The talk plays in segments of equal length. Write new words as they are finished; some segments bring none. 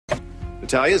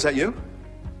Otalia, is that you?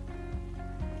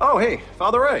 Oh, hey,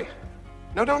 Father Ray.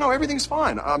 No, everything's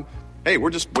fine. Hey, we're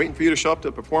just waiting for you to show up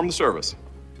to perform the service.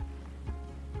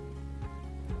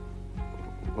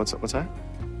 What's that?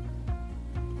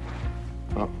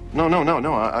 Oh,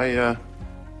 no.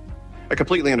 I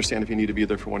completely understand if you need to be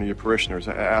there for one of your parishioners.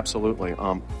 Absolutely.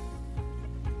 Right.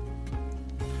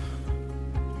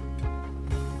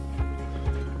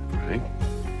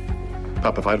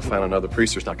 Pop, if I had to find another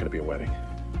priest, there's not going to be a wedding.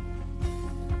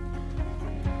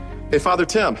 Hey, Father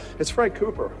Tim, it's Frank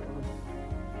Cooper.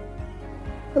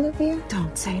 Olivia?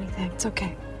 Don't say anything. It's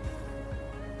okay.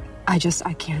 I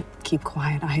can't keep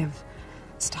quiet. I have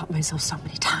stopped myself so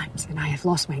many times, and I have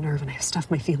lost my nerve, and I have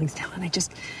stuffed my feelings down, and I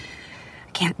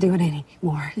can't do it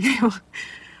anymore. You know,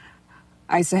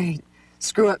 I say,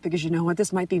 screw up, because you know what?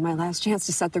 This might be my last chance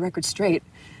to set the record straight.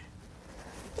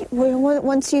 Well,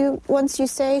 once you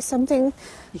say something...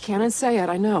 You can't unsay it,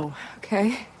 I know,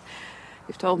 okay?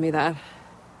 You've told me that.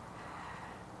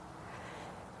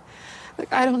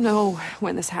 Look, I don't know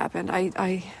when this happened.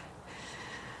 I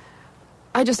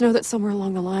just know that somewhere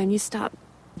along the line, you stopped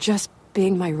just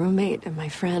being my roommate and my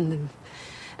friend and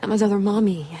Emma's other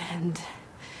mommy and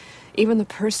even the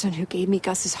person who gave me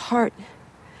Gus's heart.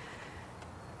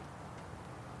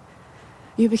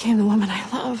 You became the woman I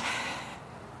love.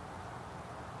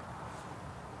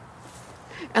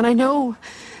 And I know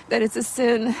that it's a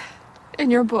sin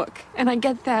in your book, and I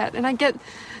get that, and I get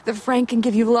that Frank can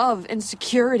give you love and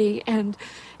security and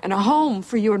a home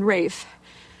for you and Rafe.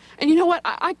 And you know what?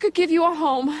 I could give you a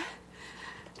home,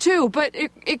 too, but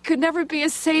it could never be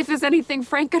as safe as anything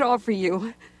Frank could offer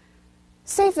you.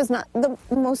 Safe is not the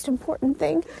most important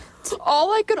thing.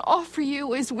 All I could offer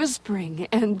you is whispering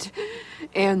and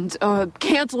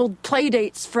canceled play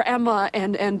dates for Emma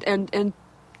and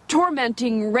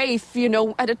tormenting Rafe, you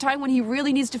know, at a time when he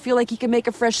really needs to feel like he can make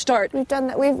a fresh start. We've done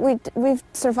that. We've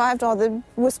survived all the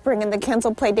whispering and the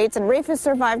canceled play dates, and Rafe has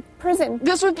survived prison.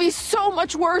 This would be so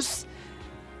much worse.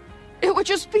 It would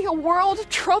just be a world of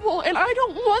trouble, and I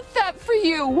don't want that for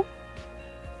you.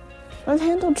 I've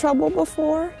handled trouble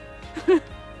before.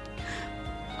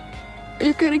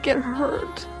 You're gonna get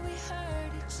hurt.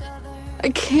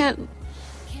 I can't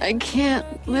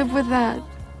live with that.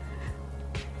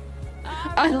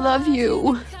 I love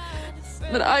you,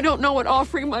 but I don't know what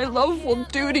offering my love will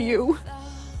do to you.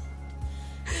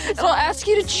 And I'll ask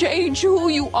you to change who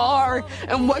you are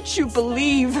and what you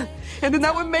believe, and then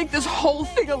that would make this whole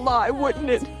thing a lie, wouldn't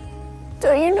it?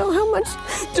 Don't you know how much...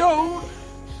 Don't.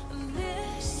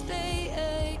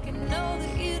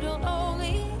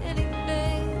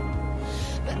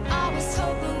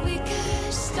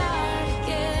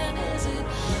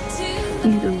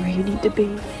 You're where you need to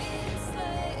be.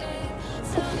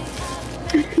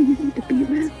 You need to be,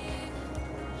 man.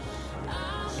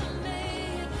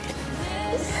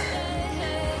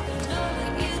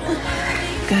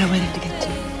 Got a wedding to get